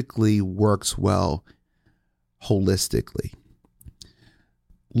typically works well holistically.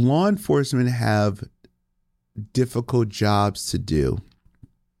 Law enforcement have difficult jobs to do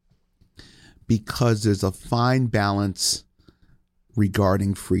because there's a fine balance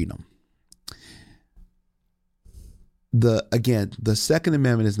regarding freedom. The Second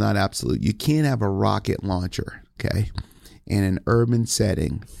Amendment is not absolute. You can't have a rocket launcher, okay, in an urban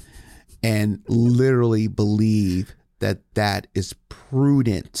setting and literally believe that that is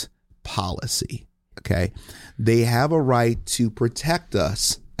prudent policy, okay? They have a right to protect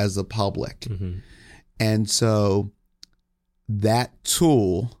us as the public. And so that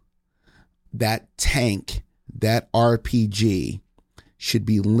tool, that tank, that RPG should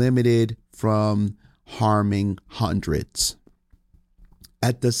be limited from harming hundreds.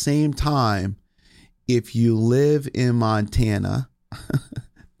 At the same time, if you live in Montana,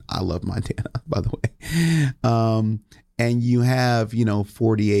 I love Montana, by the way, and you have,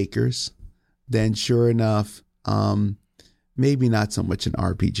 40 acres, then sure enough, maybe not so much an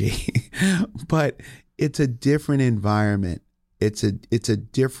RPG, but it's a different environment. It's a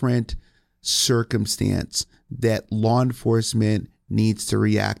different circumstance that law enforcement needs to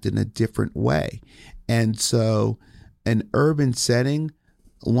react in a different way. And so an urban setting,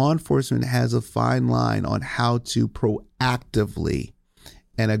 law enforcement has a fine line on how to proactively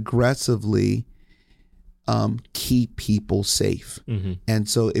and aggressively keep people safe. And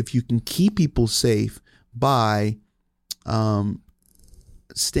so if you can keep people safe by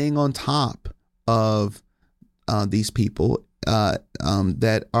staying on top of these people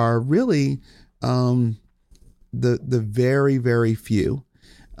that are really the very, very few,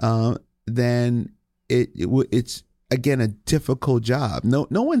 then it's again a difficult job. No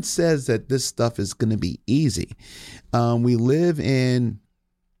one says that this stuff is going to be easy. We live in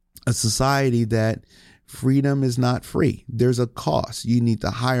a society that freedom is not free. There's a cost. You need to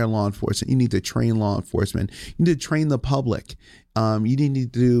hire law enforcement. You need to train law enforcement. You need to train the public. You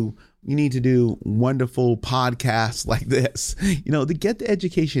need to do wonderful podcasts like this, to get the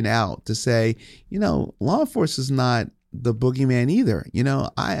education out, to say, law enforcement is not the boogeyman either.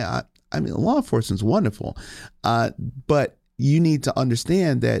 I mean, law enforcement is wonderful, but you need to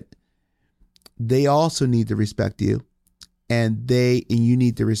understand that they also need to respect you, and you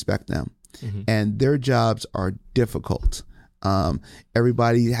need to respect them, and their jobs are difficult.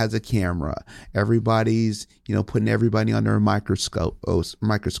 Everybody has a camera. Everybody's, putting everybody under a microscope.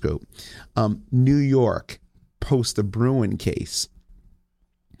 New York, post the Bruen case,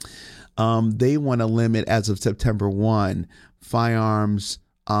 they want to limit, as of September 1, firearms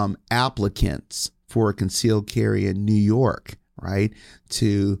applicants for a concealed carry in New York, right?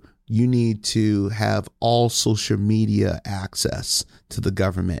 You need to have all social media access to the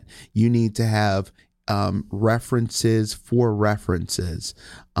government. You need to have references for references,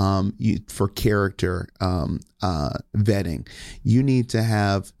 for character vetting. You need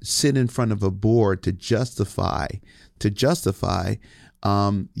to sit in front of a board to justify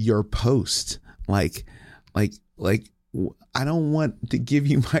your post. Like I don't want to give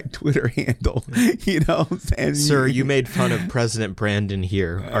you my Twitter handle, you know what I'm saying? Sir, you made fun of President Brandon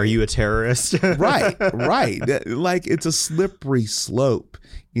here. Are you a terrorist? Right. Like, it's a slippery slope,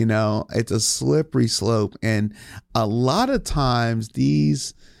 you know, it's a slippery slope. And a lot of times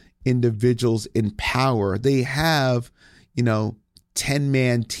these individuals in power, they have, you know,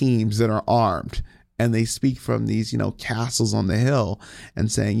 10-man teams that are armed. And they speak from these, you know, castles on the hill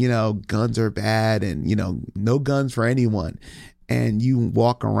and saying, you know, guns are bad and, you know, no guns for anyone. And you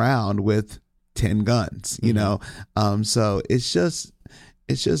walk around with 10 guns, you know. So it's a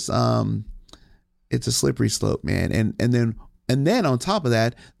slippery slope, man. And then on top of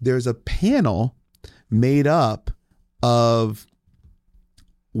that, there's a panel made up of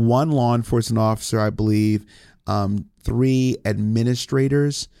one law enforcement officer, I believe, 3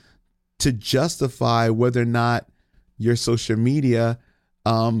 administrators, to justify whether or not your social media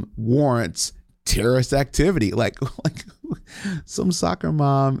warrants terrorist activity. Like some soccer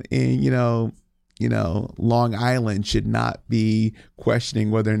mom in, you know, Long Island should not be questioning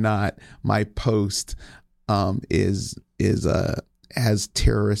whether or not my post has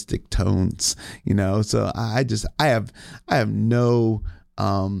terroristic tones, you know. So I have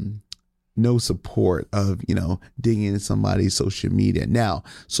no support of, you know, digging into somebody's social media. Now,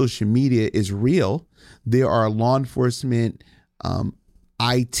 social media is real. There are law enforcement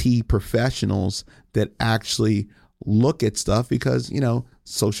IT professionals that actually look at stuff because, you know,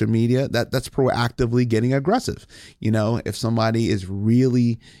 social media, that's proactively getting aggressive. You know, if somebody is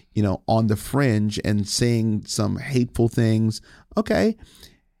really, you know, on the fringe and saying some hateful things, okay,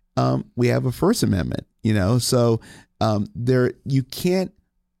 we have a First Amendment, you know. So you can't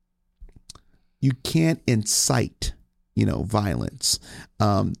incite, you know, violence.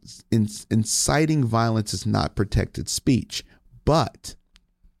 Inciting violence is not protected speech. But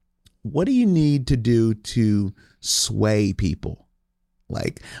what do you need to do to sway people?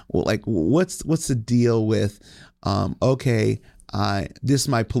 Like what's the deal with, okay, these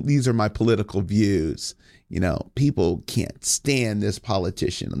are my political views. You know, people can't stand this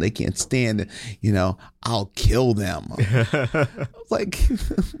politician and they can't stand it. You know, I'll kill them. like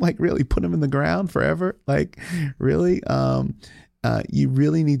really put them in the ground forever. Like really, you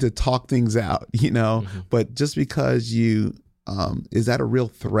really need to talk things out, you know, but just because is that a real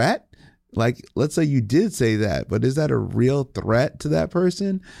threat? Like, let's say you did say that, but is that a real threat to that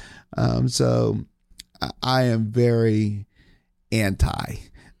person? So I am very anti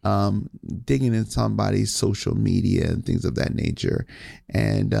digging in somebody's social media and things of that nature.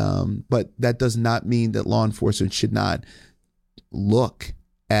 And but that does not mean that law enforcement should not look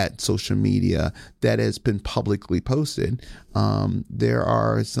at social media that has been publicly posted. There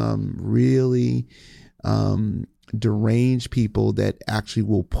are some really deranged people that actually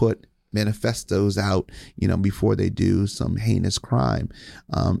will put manifestos out, you know, before they do some heinous crime.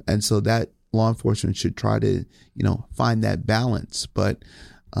 And so that law enforcement should try to, you know, find that balance. But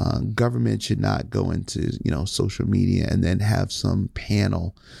government should not go into, you know, social media and then have some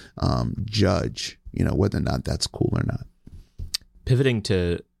panel judge, you know, whether or not that's cool or not. Pivoting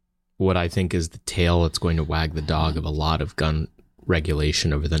to what I think is the tail that's going to wag the dog of a lot of gun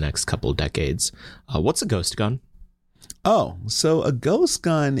regulation over the next couple decades. What's a ghost gun? Oh, so a ghost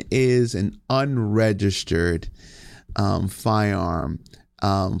gun is an unregistered firearm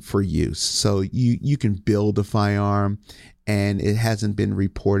for use. So you can build a firearm and it hasn't been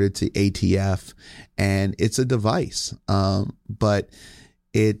reported to ATF, and it's a device, but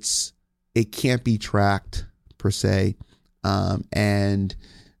it can't be tracked per se, and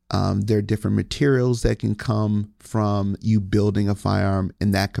there are different materials that can come from you building a firearm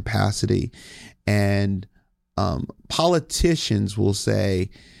in that capacity. And politicians will say,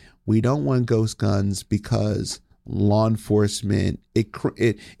 we don't want ghost guns because law enforcement, it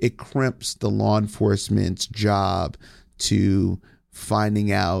crimps the law enforcement's job to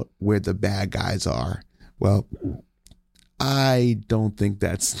finding out where the bad guys are. Well, I don't think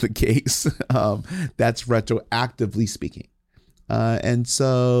that's the case. That's retroactively speaking. And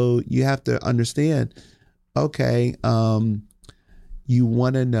so you have to understand, okay, you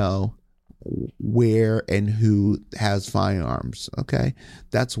want to know where and who has firearms. Okay.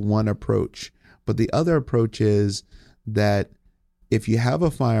 That's one approach. But the other approach is that if you have a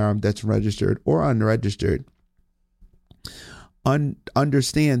firearm that's registered or unregistered,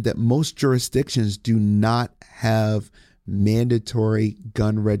 understand that most jurisdictions do not have mandatory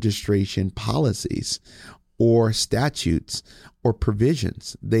gun registration policies or statutes or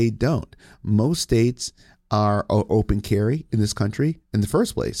provisions. They don't. Most states are open carry in this country in the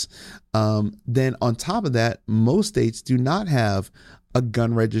first place. Then on top of that, most states do not have a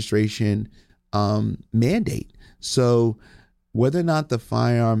gun registration mandate. So whether or not the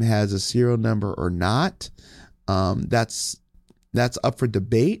firearm has a serial number or not, that's up for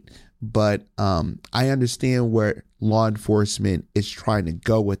debate. But I understand where law enforcement is trying to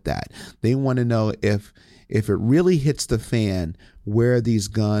go with that. They want to know if it really hits the fan, where these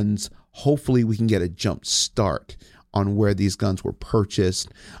guns, hopefully we can get a jump start on where these guns were purchased,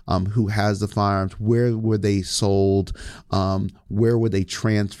 who has the firearms, where were they sold, where were they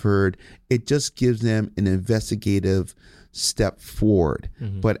transferred. It just gives them an investigative step forward.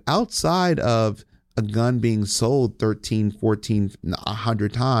 But outside of a gun being sold 13, 14,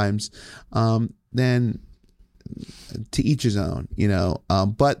 100 times, then to each his own,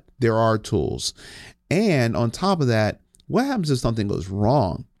 but there are tools. And on top of that, what happens if something goes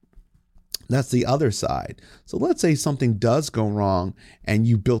wrong? That's the other side. So let's say something does go wrong and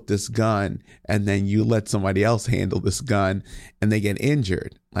you built this gun and then you let somebody else handle this gun and they get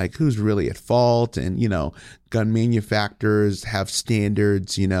injured. Like, who's really at fault? And, gun manufacturers have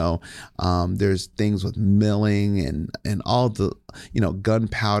standards, there's things with milling and all the,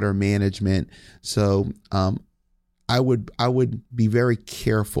 gunpowder management. So I would be very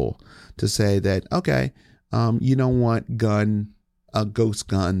careful to say that, okay, you don't want ghost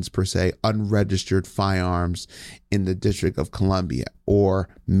guns per se, unregistered firearms in the District of Columbia or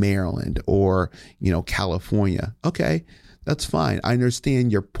Maryland or, California. Okay, that's fine. I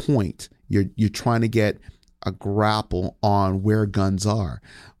understand your point. You're trying to get a grapple on where guns are,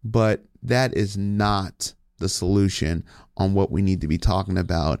 but that is not the solution on what we need to be talking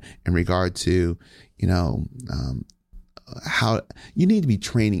about in regard to, how you need to be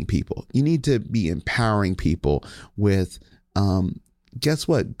training people. You need to be empowering people with, guess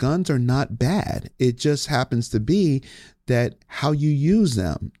what? Guns are not bad. It just happens to be that how you use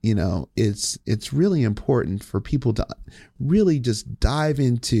them, it's really important for people to really just dive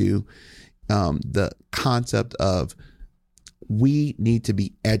into the concept of we need to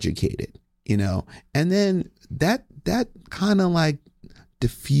be educated, and then that kind of like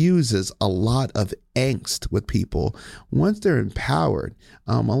diffuses a lot of angst with people once they're empowered.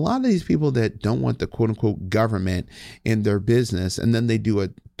 A lot of these people that don't want the quote unquote government in their business, and then they do a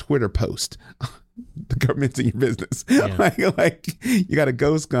Twitter post, the government's in your business. Yeah. like you got a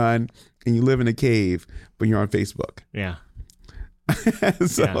ghost gun and you live in a cave, but you're on Facebook. Yeah.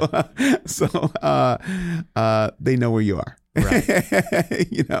 They know where you are. Right.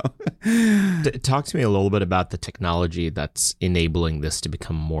 Talk to me a little bit about the technology that's enabling this to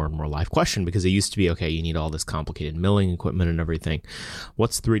become more and more live question, because it used to be, okay, you need all this complicated milling equipment and everything.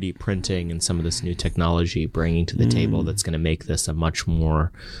 What's 3D printing and some of this new technology bringing to the table that's going to make this a much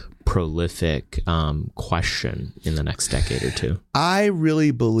more prolific question in the next decade or two? I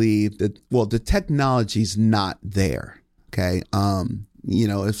really believe that, the technology's not there. Okay.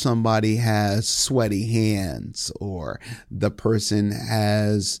 If somebody has sweaty hands, or the person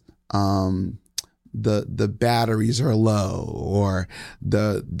has the batteries are low, or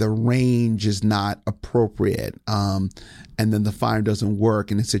the range is not appropriate, and then the firearm doesn't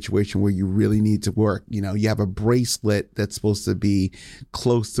work in a situation where you really need to work. You have a bracelet that's supposed to be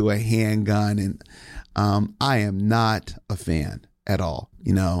close to a handgun, and I am not a fan at all.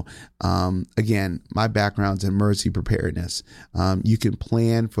 Again, my background's in emergency preparedness. You can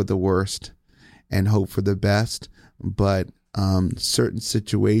plan for the worst and hope for the best, but certain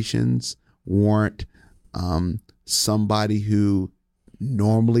situations warrant somebody who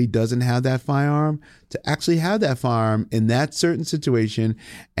normally doesn't have that firearm to actually have that firearm in that certain situation.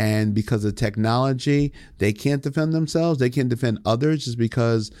 And because of technology, they can't defend themselves. They can't defend others just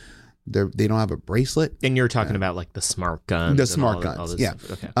because they don't have a bracelet. And you're talking about like the smart guns. The smart guns, yeah.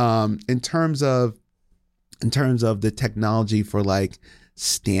 Stuff. Okay. In terms of the technology for like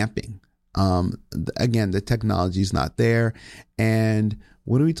stamping, again, the technology is not there. And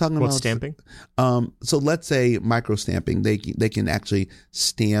what are we talking about? What's stamping? So let's say micro stamping. They can actually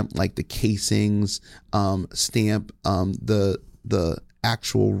stamp like the casings, stamp the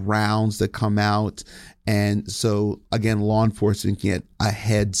actual rounds that come out. And so again, law enforcement can get a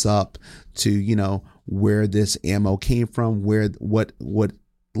heads up to, where this ammo came from, what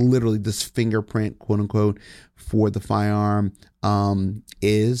literally this fingerprint, quote unquote, for the firearm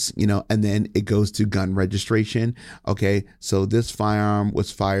is, and then it goes to gun registration. Okay, so this firearm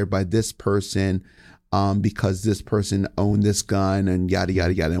was fired by this person because this person owned this gun and yada,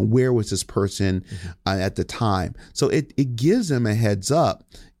 yada, yada. And where was this person at the time? So it gives them a heads up,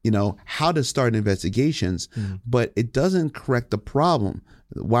 how to start investigations, but it doesn't correct the problem.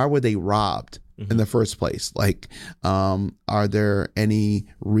 Why were they robbed in the first place? Like, are there any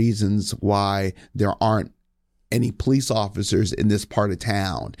reasons why there aren't any police officers in this part of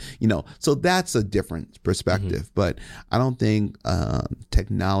town? So that's a different perspective, but I don't think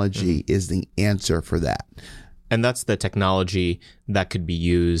technology is the answer for that. And that's the technology that could be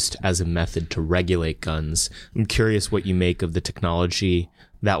used as a method to regulate guns. I'm curious what you make of the technology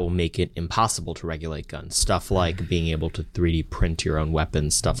that will make it impossible to regulate guns. Stuff like being able to 3D print your own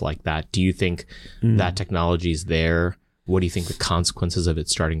weapons, stuff like that. Do you think that technology is there? What do you think the consequences of it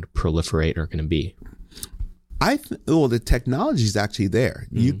starting to proliferate are going to be? The technology is actually there.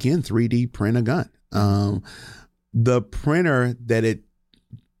 You can 3D print a gun. The printer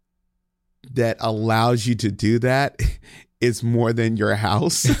that allows you to do that is more than your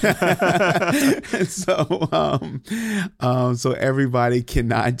house. And so everybody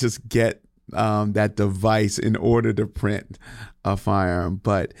cannot just get that device in order to print a firearm.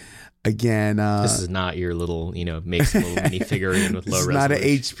 But again, this is not your little, make some little mini figurine with low resolution. It's not an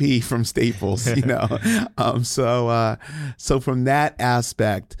HP from Staples, So from that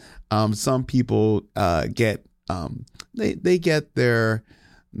aspect, some people get they get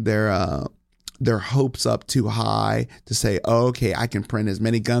their hopes up too high to say, oh, okay, I can print as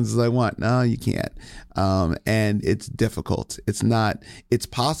many guns as I want. No, you can't. And it's difficult. It's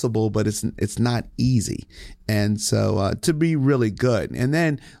possible, but it's not easy. And so to be really good. And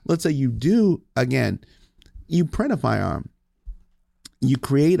then let's say you do, again, you print a firearm, you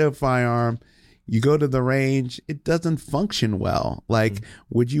create a firearm, you go to the range, it doesn't function well. Like,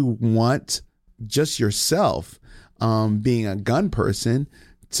 would you want just yourself, being a gun person,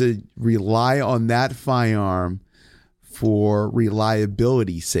 to rely on that firearm for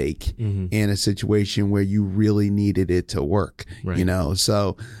reliability's sake in a situation where you really needed it to work, right.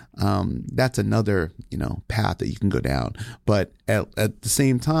 So that's another, path that you can go down. But at the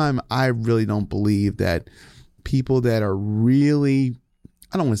same time, I really don't believe that people that are really,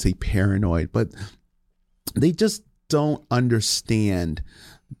 I don't want to say paranoid, but they just don't understand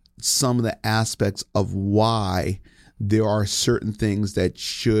some of the aspects of why there are certain things that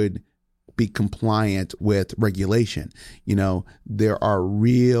should be compliant with regulation. There are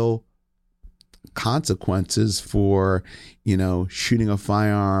real consequences for, shooting a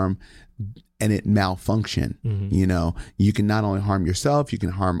firearm and it malfunction. You can not only harm yourself, you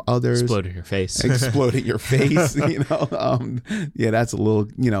can harm others. Explode in your face. Yeah, that's a little,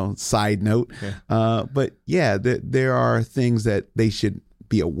 side note. Yeah. But yeah, there are things that they should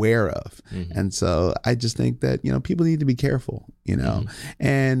be aware of. And so I just think that, people need to be careful,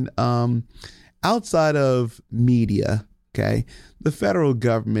 and outside of media, okay, the federal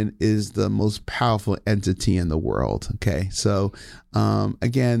government is the most powerful entity in the world. Okay. So,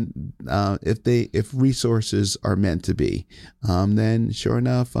 again, if resources are meant to be, then sure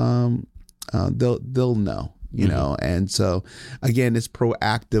enough, they'll know, and so again, it's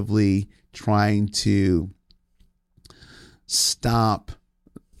proactively trying to stop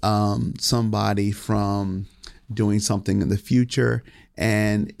somebody from doing something in the future.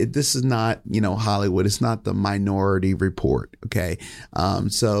 And this is not, Hollywood. It's not the Minority Report. Okay.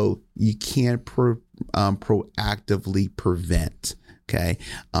 So you can't proactively prevent. Okay.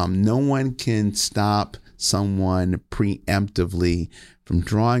 No one can stop someone preemptively from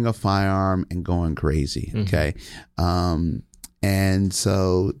drawing a firearm and going crazy. Okay. And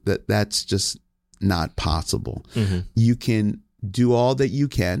so that's just not possible. You can do all that you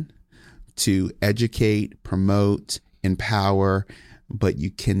can to educate, promote, empower, but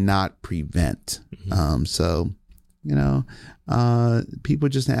you cannot prevent. So, people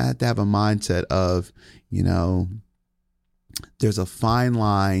just have to have a mindset of, there's a fine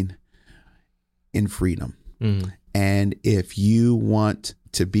line in freedom. And if you want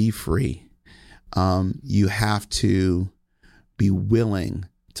to be free, you have to be willing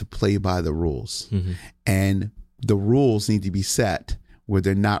to play by the rules. And the rules need to be set where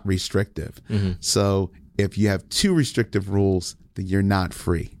they're not restrictive. So if you have too restrictive rules, then you're not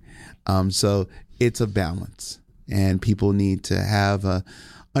free. So it's a balance, and people need to have a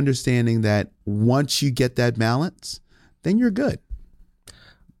understanding that once you get that balance, then you're good.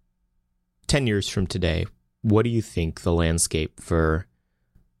 10 years from today, what do you think the landscape for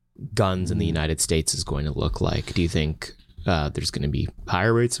guns in the United States is going to look like? Do you think there's going to be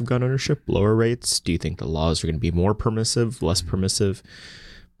higher rates of gun ownership, lower rates? Do you think the laws are going to be more permissive, less permissive?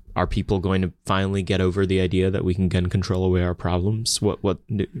 Are people going to finally get over the idea that we can gun control away our problems?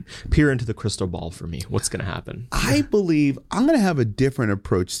 Peer into the crystal ball for me. What's going to happen? I believe I'm going to have a different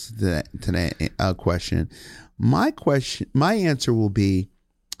approach to that question. My answer will be,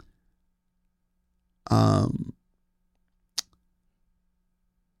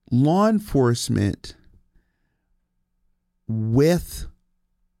 law enforcement with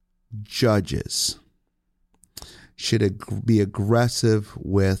judges should be aggressive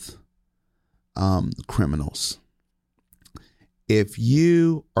with criminals. If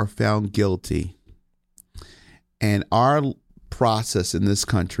you are found guilty, and our process in this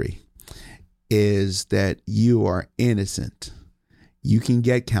country is that you are innocent, you can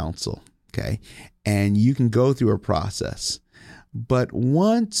get counsel, okay, and you can go through a process. But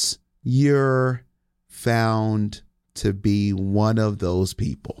once you're found to be one of those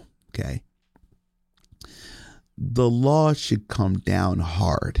people, okay, the law should come down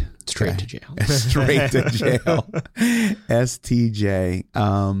hard. Straight to jail. Straight to jail. STJ.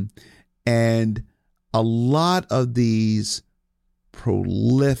 And a lot of these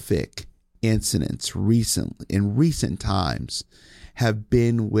prolific incidents in recent times have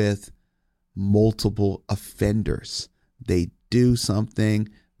been with multiple offenders. They do something,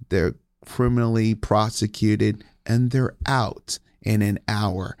 they're criminally prosecuted, and they're out in an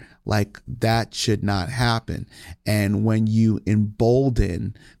hour. Like, that should not happen. And when you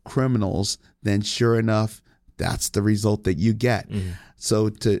embolden criminals, then sure enough, that's the result that you get. Mm-hmm. So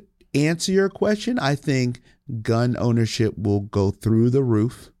to answer your question, I think gun ownership will go through the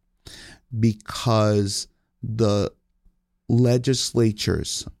roof because the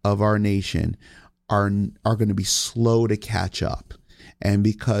legislatures of our nation are going to be slow to catch up. And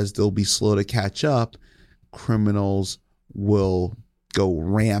because they'll be slow to catch up, criminals will go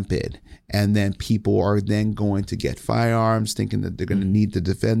rampant, and then people are then going to get firearms thinking that they're going to need to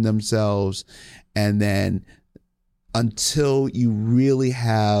defend themselves. And then until you really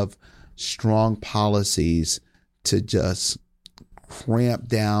have strong policies to just cramp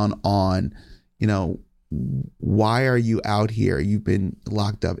down on, why are you out here? You've been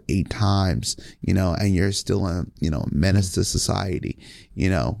locked up 8 times, and you're still a, menace to society,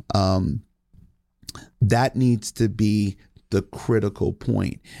 that needs to be the critical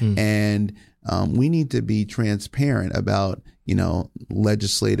point. And we need to be transparent about,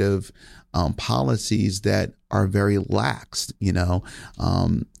 legislative policies that are very lax. We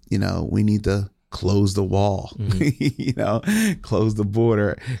need to close the wall, close the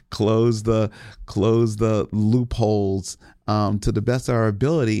border, close the loopholes to the best of our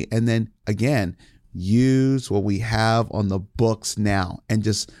ability. And then again, use what we have on the books now and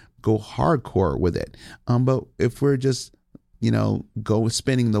just go hardcore with it. But if we're just go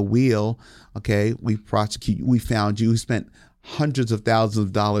spinning the wheel. Okay, we found you, spent hundreds of thousands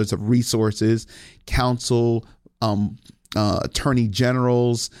of dollars of resources, counsel, attorney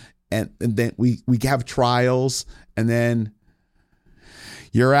generals, and then we have trials, and then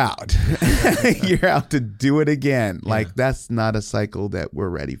you're out. You're out to do it again. Yeah. Like, that's not a cycle that we're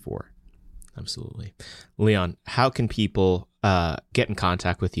ready for. Absolutely. Leon, how can people get in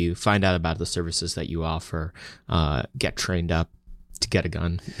contact with you, find out about the services that you offer, get trained up to get a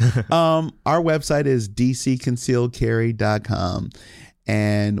gun? Our website is dcconcealedcarry.com,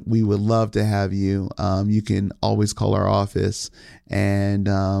 and we would love to have you. You can always call our office, and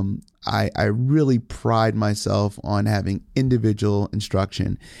I really pride myself on having individual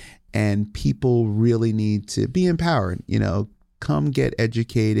instruction, and people really need to be empowered, come get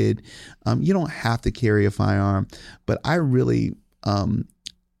educated. You don't have to carry a firearm, but I really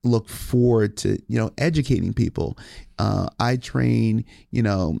look forward to, educating people. I train,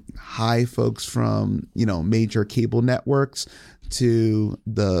 high folks from, major cable networks to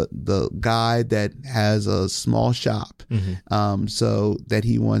the guy that has a small shop, so that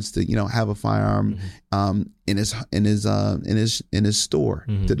he wants to, have a firearm in his store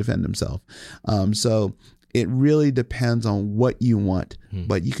to defend himself. So it really depends on what you want,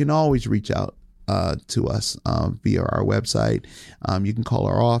 but you can always reach out to us via our website. You can call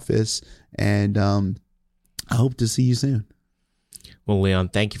our office, and I hope to see you soon. Well, Leon,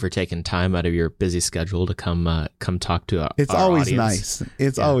 thank you for taking time out of your busy schedule to come talk to our It's always audience. Nice.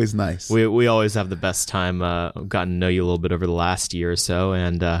 It's always nice. We always have the best time. Gotten to know you a little bit over the last year or so,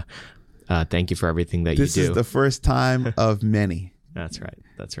 and thank you for everything that you do. This is the first time of many. That's right.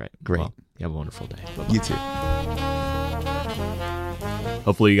 Great. Well, you have a wonderful day. Bye-bye. You too.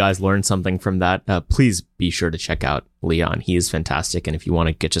 Hopefully you guys learned something from that. Please be sure to check out Leon. He is fantastic. And if you want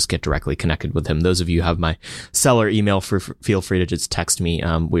to get directly connected with him, those of you who have my seller email, feel free to just text me.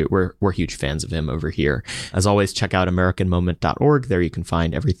 We're huge fans of him over here. As always, check out AmericanMoment.org. There you can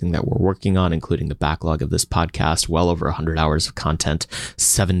find everything that we're working on, including the backlog of this podcast, well over 100 hours of content,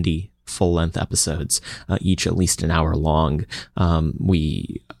 70 full-length episodes, each at least an hour long.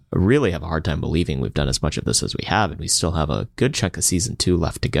 We really have a hard time believing we've done as much of this as we have, and we still have a good chunk of season 2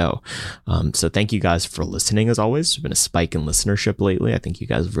 left to go. So thank you guys for listening. As always, there's been a spike in listenership lately. I think you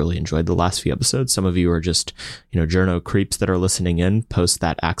guys have really enjoyed the last few episodes. Some of you are just, journo creeps that are listening in, post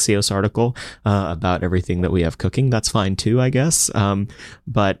that Axios article about everything that we have cooking. That's fine too, I guess.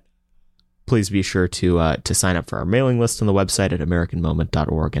 But please be sure to sign up for our mailing list on the website at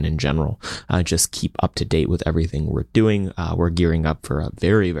AmericanMoment.org, and in general, just keep up to date with everything we're doing. We're gearing up for a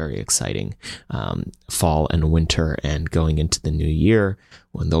very, very exciting fall and winter, and going into the new year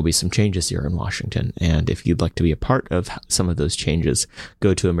when there'll be some changes here in Washington. And if you'd like to be a part of some of those changes,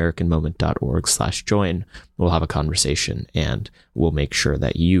 go to AmericanMoment.org/join. We'll have a conversation, and we'll make sure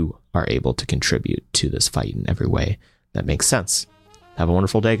that you are able to contribute to this fight in every way that makes sense. Have a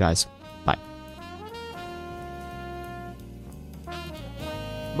wonderful day, guys. Bye.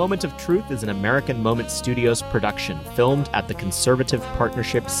 Moment of Truth is an American Moment Studios production, filmed at the Conservative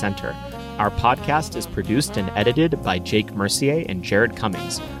Partnership Center. Our podcast is produced and edited by Jake Mercier and Jared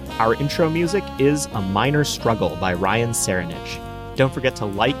Cummings. Our intro music is A Minor Struggle by Ryan Serenich. Don't forget to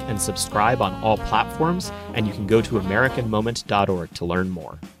like and subscribe on all platforms, and you can go to AmericanMoment.org to learn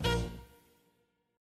more.